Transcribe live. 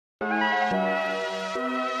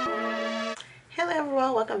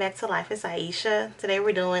welcome back to Life. It's Aisha. Today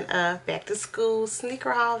we're doing a back to school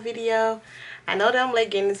sneaker haul video. I know that I'm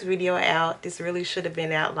late getting this video out. This really should have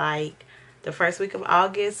been out like the first week of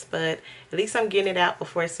August, but at least I'm getting it out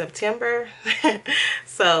before September.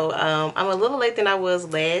 So I'm a little late than I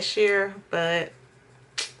was last year, but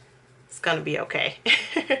it's gonna be okay.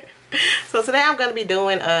 So today I'm going to be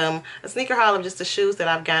doing a sneaker haul of just the shoes that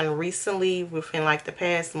I've gotten recently within like the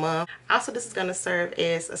past month. Also, this is going to serve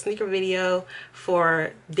as a sneaker video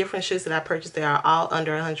for different shoes that I purchased that are all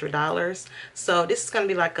under $100. So this is going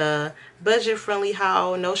to be like a budget friendly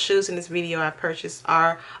haul. No shoes in this video I purchased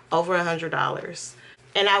are over $100.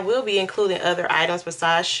 And I will be including other items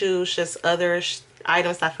besides shoes, just other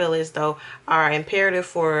items I feel as though are imperative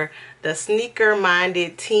for the sneaker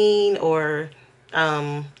minded teen or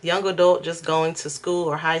young adult just going to school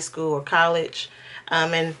or high school or college.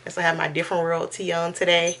 And as I have my different world tee on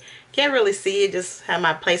today, can't really see it, just have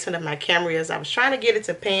my placement of my camera as I was trying to get it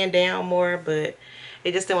to pan down more, but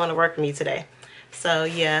it just didn't want to work for me today. So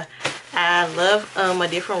yeah, I love a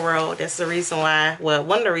different world. That's the reason why, well,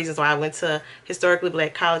 one of the reasons why I went to historically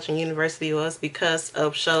black college and university was because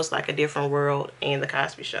of shows like A Different World and The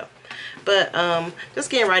Cosby Show. But just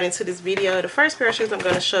getting right into this video, the first pair of shoes I'm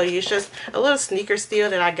going to show you is just a little sneaker steal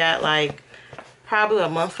that I got like probably a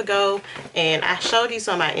month ago, and I showed these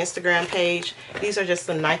on my Instagram page. These are just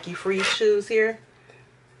some Nike Free shoes here,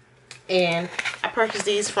 and I purchased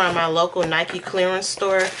these from my local Nike clearance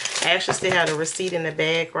store. I actually still have the receipt in the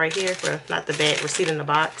bag right here, well, not the bag, receipt in the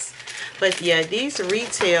box. But yeah, these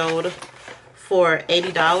retailed for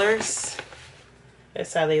 $80.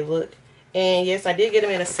 That's how they look. And yes, I did get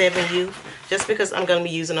them in a 7U just because I'm going to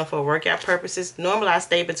be using them for workout purposes. Normally I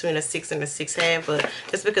stay between a 6 and a 6.5, but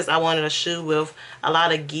just because I wanted a shoe with a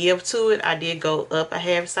lot of give to it, I did go up a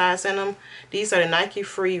half size in them. These are the Nike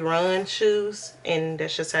Free Run shoes, and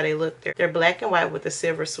that's just how they look. They're black and white with a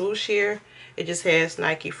silver swoosh here. It just has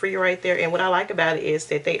Nike Free right there. And what I like about it is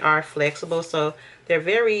that they are flexible, so they're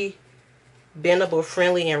very bendable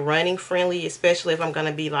friendly and running friendly, especially if I'm going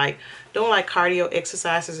to be like doing like cardio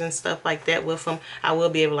exercises and stuff like that with them. I will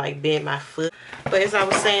be able to like bend my foot. But as I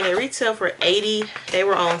was saying, they retail for $80. They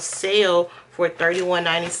were on sale for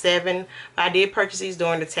 $31.97. I did purchase these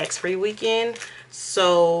during the tax-free weekend,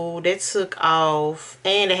 so that took off,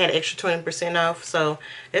 and they had extra 20% off, so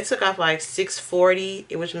that took off like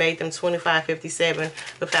 $6.40, which made them $25.57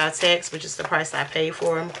 without tax, which is the price I paid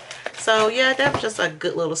for them. So yeah, that was just a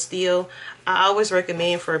good little steal. I always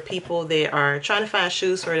recommend for people that are trying to find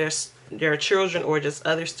shoes for their children or just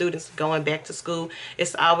other students going back to school,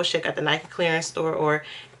 is to always check out the Nike clearance store, or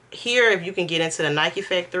here if you can get into the Nike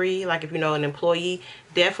factory, like if you know an employee,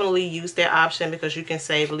 definitely use that option because you can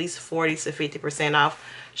save at least 40 to 50% off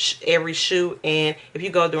every shoe. And if you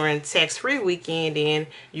go during tax-free weekend, then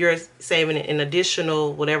you're saving an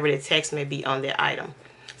additional whatever the tax may be on that item.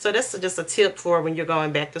 So that's just a tip for when you're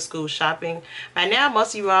going back to school shopping. By now,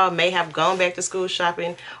 most of you all may have gone back to school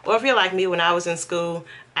shopping, or if you're like me, when I was in school,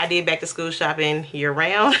 I did back to school shopping year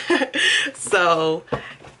round. So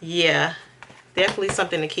yeah, definitely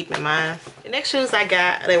something to keep in mind. The next shoes I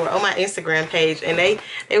got, they were on my Instagram page, and they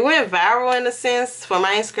went viral in a sense for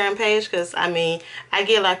my Instagram page, because I mean, I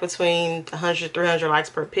get like between 100 300 likes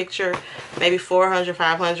per picture, maybe 400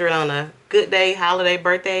 500 on a good day, holiday,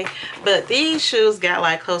 birthday. But these shoes got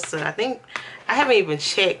like close to, I think, I haven't even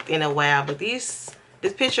checked in a while, but this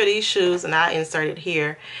picture of these shoes, and I inserted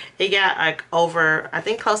here, it got like over, I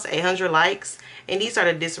think, close to 800 likes. And these are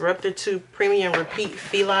the Disruptor 2 Premium Repeat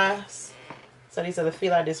Felines. So these are the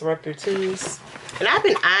Fila Disruptor 2s. And I've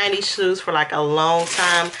been eyeing these shoes for like a long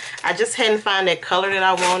time. I just hadn't found that color that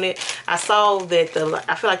I wanted. I saw that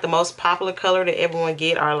I feel like the most popular color that everyone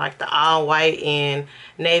get are like the all white and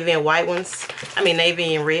navy and white ones. I mean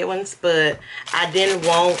navy and red ones. But I didn't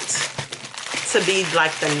want to be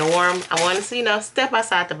like the norm. I wanted to, you know, step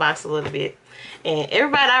outside the box a little bit. And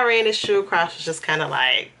everybody I ran this shoe across was just kind of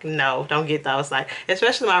like, no, don't get those. Like,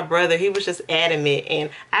 especially my brother, he was just adamant. And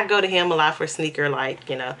I go to him a lot for sneaker, like,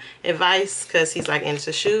 you know, advice, because he's like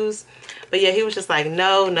into shoes. But yeah, he was just like,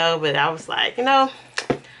 no. But I was like, you know,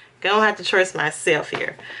 gonna have to trust myself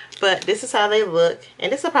here. But this is how they look.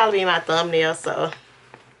 And this will probably be my thumbnail, so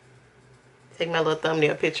take my little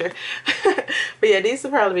thumbnail picture. But yeah, these will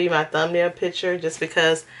probably be my thumbnail picture, just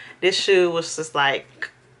because this shoe was just like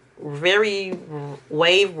very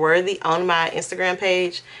wave worthy on my Instagram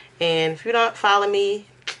page. And if you don't follow me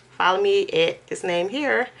at this name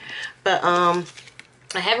here. But I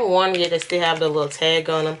haven't worn them yet. They still have the little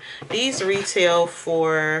tag on them. These retail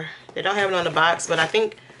for, they don't have it on the box, but I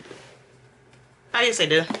think, I guess they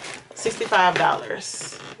do,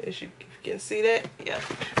 $65. As you you can see that. Yeah,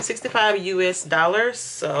 65 US dollars.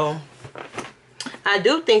 So I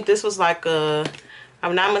do think this was like a,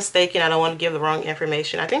 I'm not mistaken, I don't want to give the wrong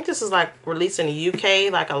information. I think this is like released in the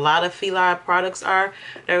UK, like a lot of Feli products are.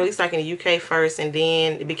 They're released like in the UK first, and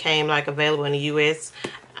then it became like available in the US.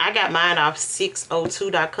 I got mine off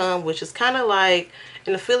 602.com, which is kind of like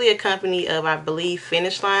an affiliate company of, I believe,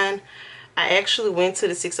 Finish Line. I actually went to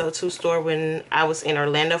the 602 store when I was in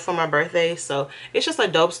Orlando for my birthday. So it's just a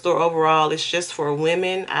dope store overall. It's just for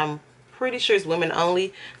women. I'm pretty sure it's women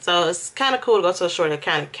only. So it's kind of cool to go to a store that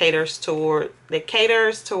kind of caters toward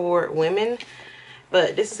women.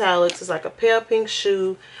 But this is how it looks. It's like a pale pink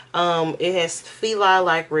shoe. It has Feli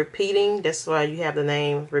like repeating. That's why you have the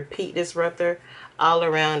name Repeat Disruptor all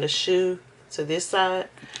around the shoe to this side.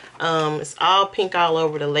 It's all pink all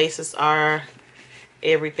over. The laces are,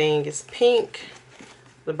 everything is pink,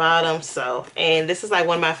 the bottom. So, and this is like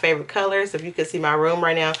one of my favorite colors. If you can see my room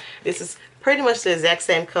right now, this is pretty much the exact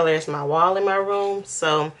same color as my wall in my room.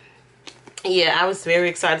 So yeah, I was very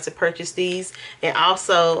excited to purchase these. And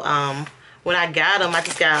also when I got them, I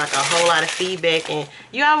just got like a whole lot of feedback. And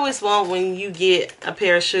you always want, when you get a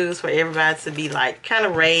pair of shoes, for everybody to be like kind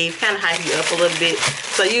of rave, kind of hype you up a little bit,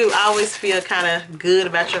 so you always feel kind of good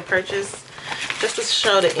about your purchase. Just to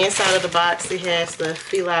show the inside of the box, it has the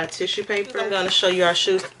Feli tissue paper. I'm going to show you our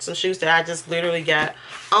shoes, some shoes that I just literally got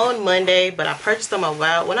on Monday, but I purchased them not a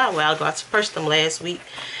while ago. I purchased them last week.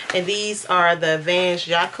 And these are the Vans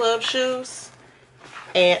Yacht Club shoes.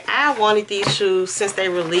 And I wanted these shoes since they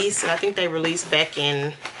released, and I think they released back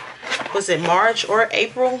in, was it March or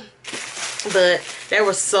April? But they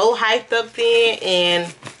were so hyped up then,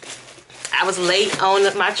 and I was late on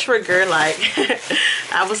my trigger. Like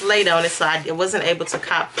I was late on it, so I wasn't able to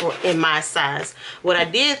cop for in my size. What I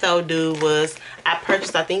did though do was I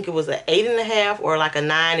purchased, I think it was an 8.5 or like a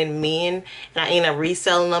 9 in men, and I ended up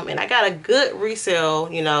reselling them, and I got a good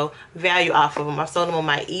resale, you know, value off of them. I sold them on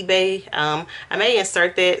my eBay. I may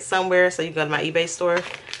insert that somewhere, so you can go to my eBay store.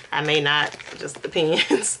 I may not, it just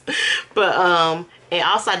depends. But and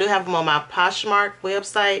also I do have them on my Poshmark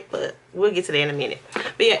website, but we'll get to that in a minute.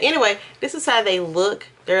 But yeah, anyway, this is how they look.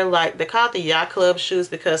 They're like, they're called the Yacht Club shoes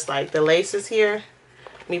because like the laces here,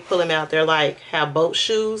 let me pull them out. They're like how boat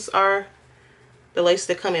shoes are. The laces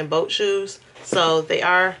that come in boat shoes. So they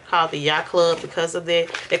are called the Yacht Club because of that.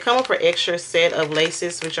 They come with an extra set of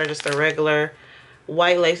laces, which are just the regular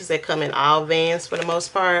white laces that come in all Vans for the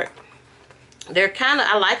most part. They're kind of,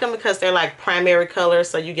 I like them because they're like primary colors.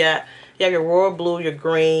 So you have your royal blue, your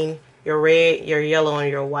green, your red, your yellow,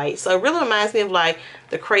 and your white. So it really reminds me of like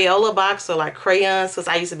the Crayola box, or like crayons, because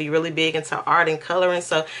I used to be really big into art and coloring.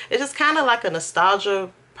 So it's just kind of like a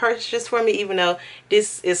nostalgia purchase for me, even though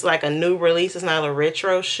this is like a new release. It's not a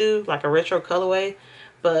retro shoe, like a retro colorway,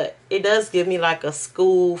 but it does give me like a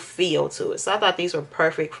school feel to it. So I thought these were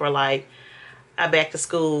perfect for like a back to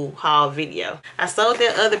school haul video. I sold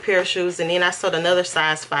that other pair of shoes, and then I sold another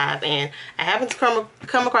size 5, and I happened to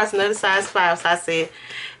come across another size 5. So I said,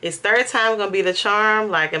 is third time gonna be the charm?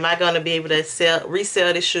 Like, am I gonna be able to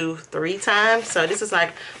resell this shoe 3 times? So this is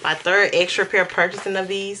like my third extra pair purchasing of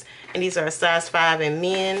these, and these are a size 5 in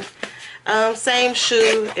men. Same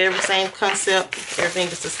shoe, same concept, everything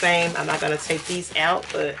is the same. I'm not gonna take these out,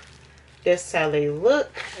 but that's how they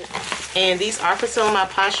look. And these are for sale on my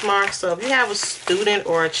Poshmark. So if you have a student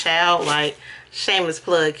or a child, like, shameless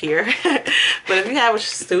plug here, but if you have a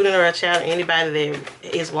student or a child, anybody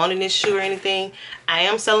that is wanting this shoe or anything, I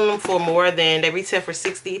am selling them for more than, they retail for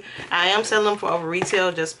 $60. I am selling them for over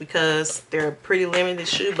retail just because they're a pretty limited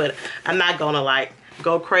shoe, but I'm not gonna like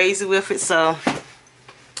go crazy with it. So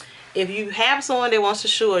if you have someone that wants to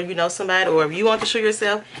shoe, or you know somebody, or if you want to shoe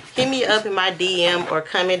yourself, hit me up in my DM or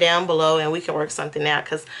comment down below and we can work something out,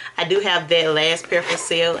 because I do have that last pair for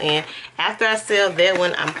sale. And after I sell that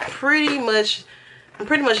one, I'm pretty much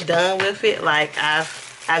done with it. Like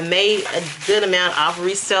I've made a good amount off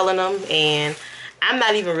reselling them, and I'm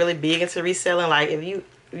not even really big into reselling. Like if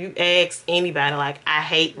you ask anybody, like, I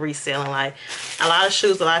hate reselling. Like a lot of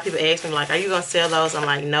shoes, a lot of people ask me like, are you gonna sell those? I'm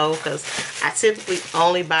like, no, because I typically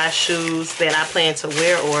only buy shoes that I plan to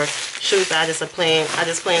wear, or shoes that I just plan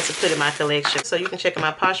to put in my collection. So you can check out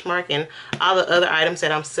my Poshmark and all the other items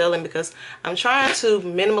that I'm selling, because I'm trying to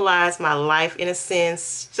minimalize my life in a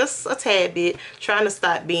sense, just a tad bit, trying to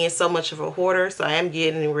stop being so much of a hoarder. So I am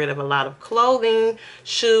getting rid of a lot of clothing,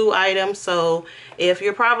 shoe items. So if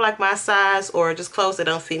you're probably like my size, or just clothes that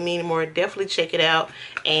don't fit me anymore, definitely check it out.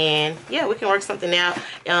 And yeah, we can work something out.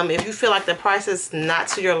 If you feel like the price is not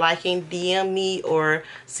to your liking, DM me or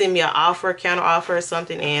send me an offer, counter offer or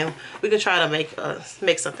something, and we can try to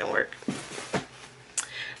make something work.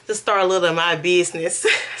 to start a little of my business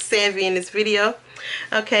savvy in this video.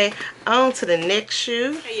 Okay, on to the next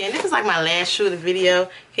shoe. Okay, yeah, and this is like my last shoe of the video.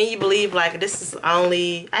 Can you believe, like, this is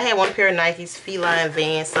only, I had one pair of Nikes Feline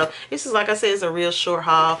Vans, so this is, like I said, it's a real short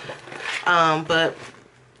haul. But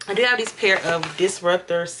I do have these pair of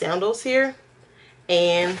Disruptor sandals here.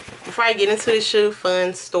 And before I get into the shoe,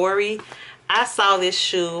 fun story, I saw this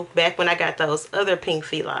shoe back when I got those other pink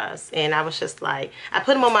felines, and I was just like, I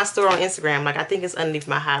put them on my store on Instagram, like I think it's underneath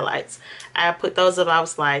my highlights. I put those up, I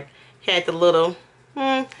was like, had the little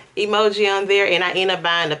emoji on there, and I ended up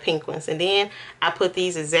buying the pink ones. And then I put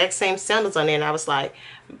these exact same sandals on there, and I was like,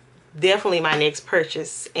 definitely my next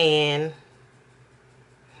purchase. And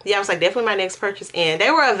yeah, I was like, definitely my next purchase. And they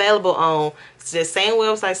were available on the same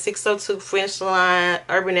website, 602, French Line,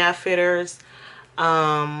 Urban Outfitters,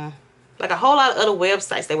 like a whole lot of other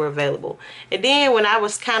websites they were available. And then when I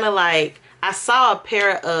was kind of like, I saw a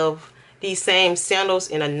pair of these same sandals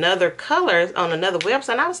in another color on another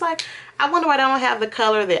website, and I was like, I wonder why they don't have the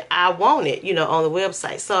color that I wanted, you know, on the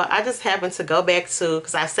website. So I just happened to go back to,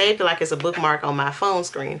 because I saved it like it's a bookmark on my phone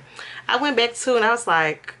screen. I went back to, and I was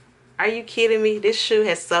like, are you kidding me? This shoe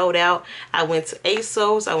has sold out. I went to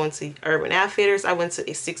ASOS, I went to Urban Outfitters, I went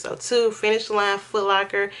to 602, Finish Line, Foot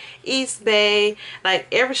Locker, East Bay, like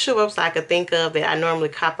every shoe website I could think of that I normally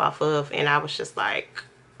cop off of, and I was just like,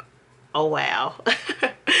 oh wow.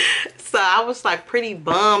 So I was like pretty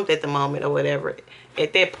bummed at the moment or whatever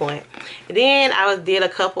at that point. And then I did a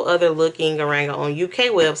couple other looking around on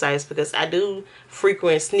UK websites, because I do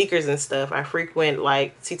frequent sneakers and stuff. I frequent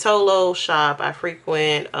like Titolo shop, I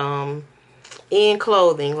frequent In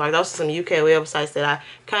Clothing. Like those are some UK websites that I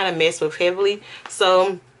kind of mess with heavily.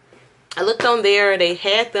 So I looked on there, they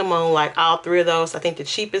had them on like all three of those. I think the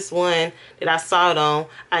cheapest one that I saw it on,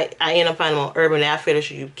 I ended up finding them on Urban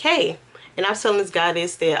Outfitters UK. And I was telling this guy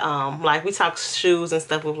this, that like we talk shoes and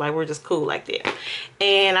stuff with, like we're just cool like that.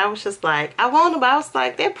 And I was just like, I want them, but I was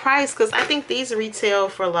like, their price, because I think these retail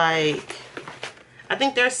for like, I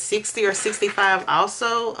think they're 60 or 65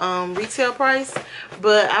 also retail price.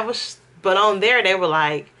 But on there they were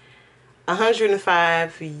like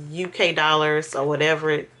 105 UK dollars or whatever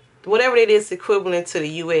it is equivalent to the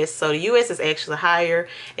US. So the US is actually higher,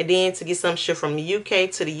 and then to get some shit from the UK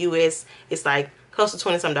to the US, it's like close to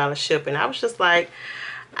 $20-some shipping. I was just like,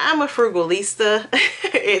 I'm a frugalista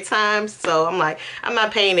at times, so I'm like, I'm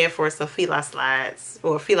not paying that for some feline slides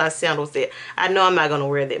or feline sandals that I know I'm not gonna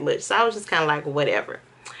wear that much. So I was just kind of like, whatever.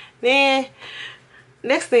 Then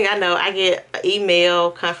next thing I know, I get an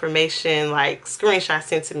email confirmation, like screenshot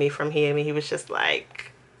sent to me from him, and he was just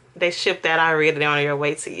like, they shipped that already, they're on their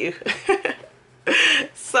way to you.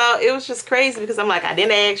 So it was just crazy, because I'm like, I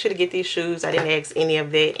didn't ask you to get these shoes, I didn't ask any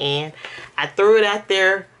of that, and I threw it out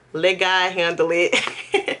there, let God handle it.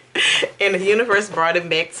 And the universe brought it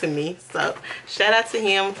back to me. So shout out to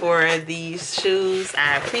him for these shoes.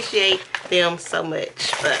 I appreciate them so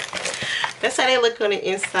much. But that's how they look on the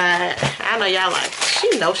inside. I know y'all like,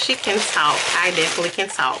 she knows she can talk. I definitely can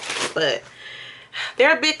talk, but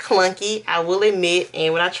they're a bit clunky, I will admit.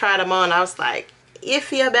 And when I tried them on, I was like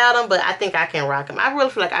iffy about them, but I think I can rock them. I really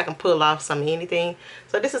feel like I can pull off some anything.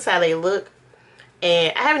 So this is how they look.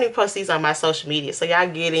 And I haven't even posted these on my social media, so y'all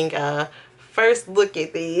getting a first look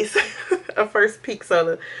at these, a first peek,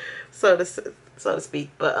 so to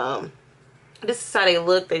speak. But this is how they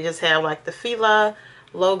look. They just have like the Fila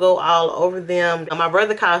logo all over them. My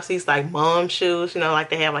brother calls these like mom shoes, you know,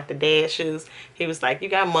 like they have like the dad shoes. He was like, you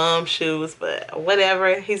got mom shoes, but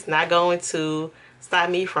whatever. He's not going to stop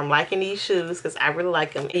me from liking these shoes, because I really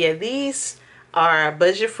like them. Yeah, these are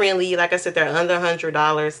budget friendly. Like I said, they're under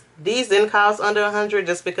 $100. These didn't cost under $100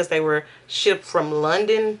 just because they were shipped from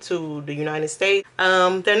London to the United States.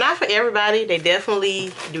 They're not for everybody. They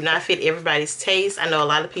definitely do not fit everybody's taste. I know a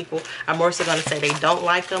lot of people are more so going to say they don't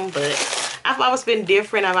like them, but I've always been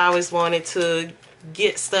different. I've always wanted to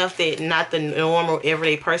get stuff that not the normal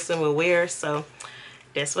everyday person would wear, so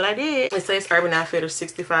that's what I did. It says Urban Outfitters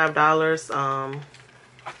 $65.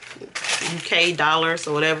 UK dollars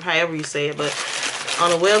or whatever, however you say it, but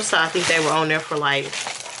on the website I think they were on there for like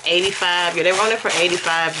 85. Yeah, they were on there for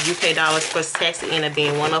 85 UK dollars plus tax. It ended up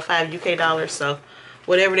being 105 UK dollars. So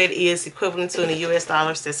whatever that is equivalent to in the US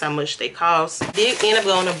dollars, that's how much they cost. Did end up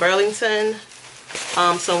going to Burlington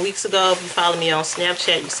some weeks ago. If you follow me on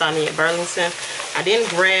Snapchat, you saw me at Burlington. I didn't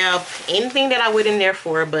grab anything that I went in there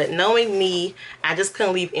for, but knowing me, I just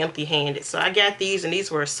couldn't leave empty-handed. So I got these, and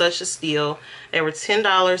these were such a steal. They were $10,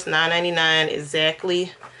 $9.99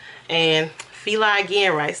 exactly. And Fila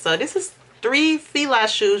again, right? So this is 3 Fila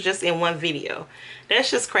shoes just in one video.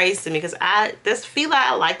 That's just crazy to me, because this Fila,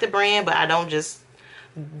 I like the brand, but I don't just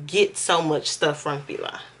get so much stuff from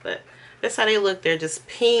Fila. But that's how they look. They're just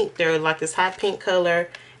pink. They're like this hot pink color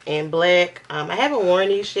and black. I haven't worn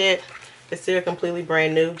these yet. It's still completely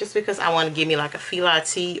brand new, just because I want to give me like a Fila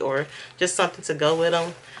tee or just something to go with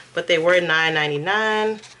them. But they were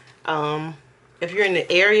 $9.99. If you're in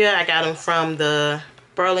the area, I got them from the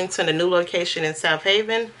Burlington, the new location in South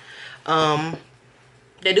Haven.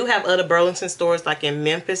 They do have other Burlington stores like in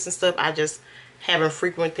Memphis and stuff. I just haven't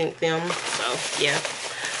frequented them, so yeah.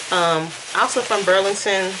 Also from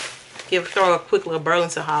Burlington, throw a quick little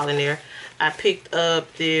Burlington haul in there. I picked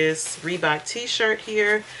up this Reebok t-shirt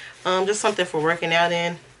here, just something for working out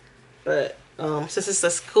in. But since it's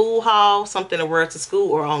a school haul, something to wear to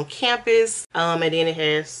school or on campus, and then it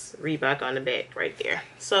has Reebok on the back right there.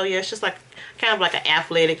 So yeah, it's just like kind of like an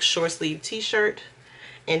athletic short sleeve t-shirt.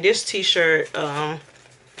 And this t-shirt,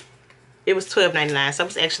 it was $12.99, so it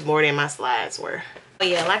was actually more than my slides were. But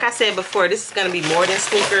yeah, like I said before, this is going to be more than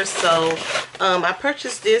sneakers. So I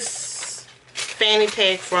purchased this fanny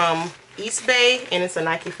pack from East Bay, and it's a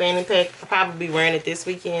Nike fanny pack. I'll probably be wearing it this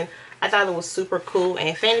weekend. I thought it was super cool,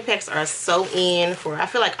 and fanny packs are so in for, I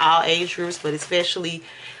feel like, all age groups, but especially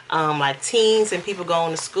like teens and people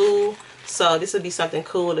going to school. So this would be something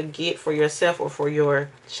cool to get for yourself or for your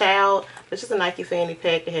child. It's just a Nike fanny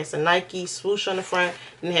pack. It has a Nike swoosh on the front,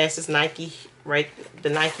 and it has this Nike, the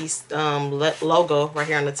Nike logo right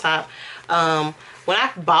here on the top. When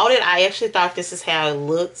I bought it, I actually thought this is how it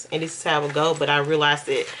looked and this is how it would go, but I realized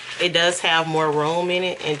that it does have more room in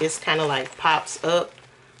it, and this kind of like pops up.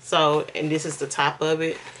 So, and this is the top of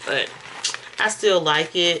it, but I still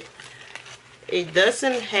like it. It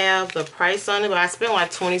doesn't have the price on it, but I spent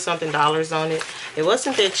like $20-something on it. It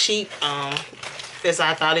wasn't that cheap as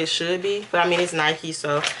I thought it should be, but I mean, it's Nike,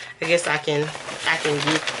 so I guess I can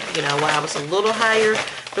get, you know, why I was a little higher.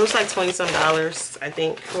 It was like $20-something, I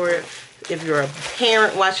think, for it. If you're a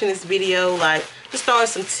parent watching this video, like, just throwing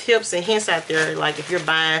some tips and hints out there. Like, if you're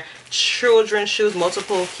buying children's shoes,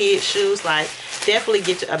 multiple kids shoes, like, definitely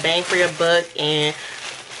get a bang for your buck and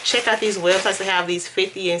check out these websites that have these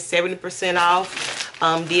 50 and 70%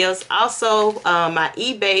 off deals. Also, my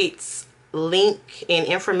Ebates link and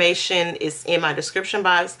information is in my description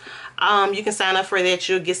box. You can sign up for that.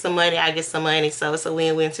 You'll get some money, I get some money, so it's a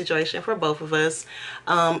win-win situation for both of us.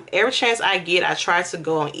 Every chance I get, I try to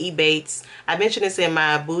go on Ebates. I mentioned this in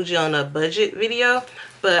my Bougie on a Budget video,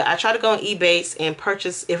 but I try to go on Ebates and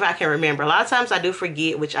purchase if I can remember. A lot of times I do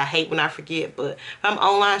forget, which I hate when I forget, but if I'm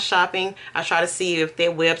online shopping, I try to see if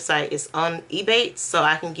their website is on Ebates so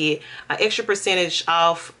I can get an extra percentage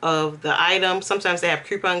off of the item. Sometimes they have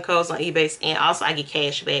coupon codes on Ebates, and also I get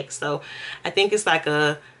cash back. So I think it's like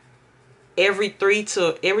a every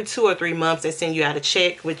 2 or 3 months they send you out a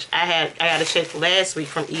check, which I got a check last week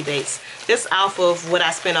from Ebates, just off of what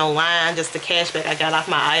I spent online, just the cash back I got off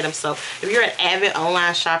my items. So if you're an avid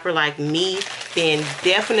online shopper like me, then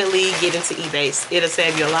definitely get into Ebates. It'll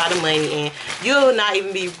save you a lot of money, and you'll not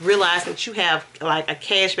even be realizing that you have like a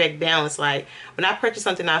cashback balance. Like when I purchased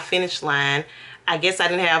something on Finish Line, I guess I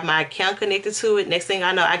didn't have my account connected to it. Next thing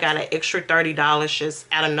I know, I got an extra $30 just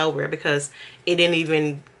out of nowhere because it didn't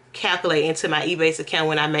even calculate into my Ebates account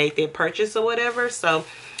when I made that purchase or whatever. So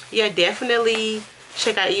yeah, definitely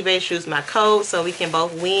check out Ebates, use my code so we can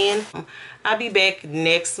both win. I'll be back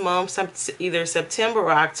next month, either September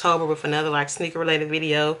or October, with another like sneaker related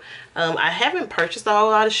video. I haven't purchased a whole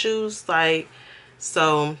lot of shoes, like,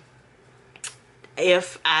 so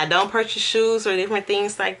if I don't purchase shoes or different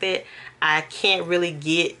things like that, I can't really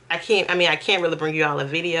bring you all a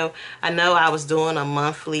video. I know I was doing a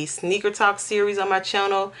monthly sneaker talk series on my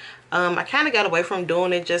channel. I kind of got away from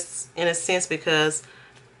doing it, just in a sense, because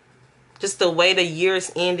just the way the year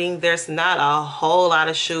is ending, there's not a whole lot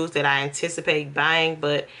of shoes that I anticipate buying.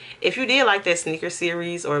 But if you did like that sneaker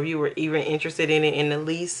series, or if you were even interested in it in the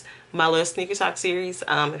least, my little sneaker talk series,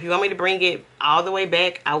 if you want me to bring it all the way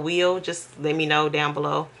back, I will. Just let me know down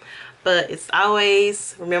below. But it's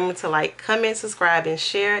always, remember to like, comment, subscribe, and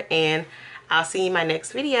share, and I'll see you in my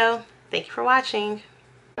next video. Thank you for watching.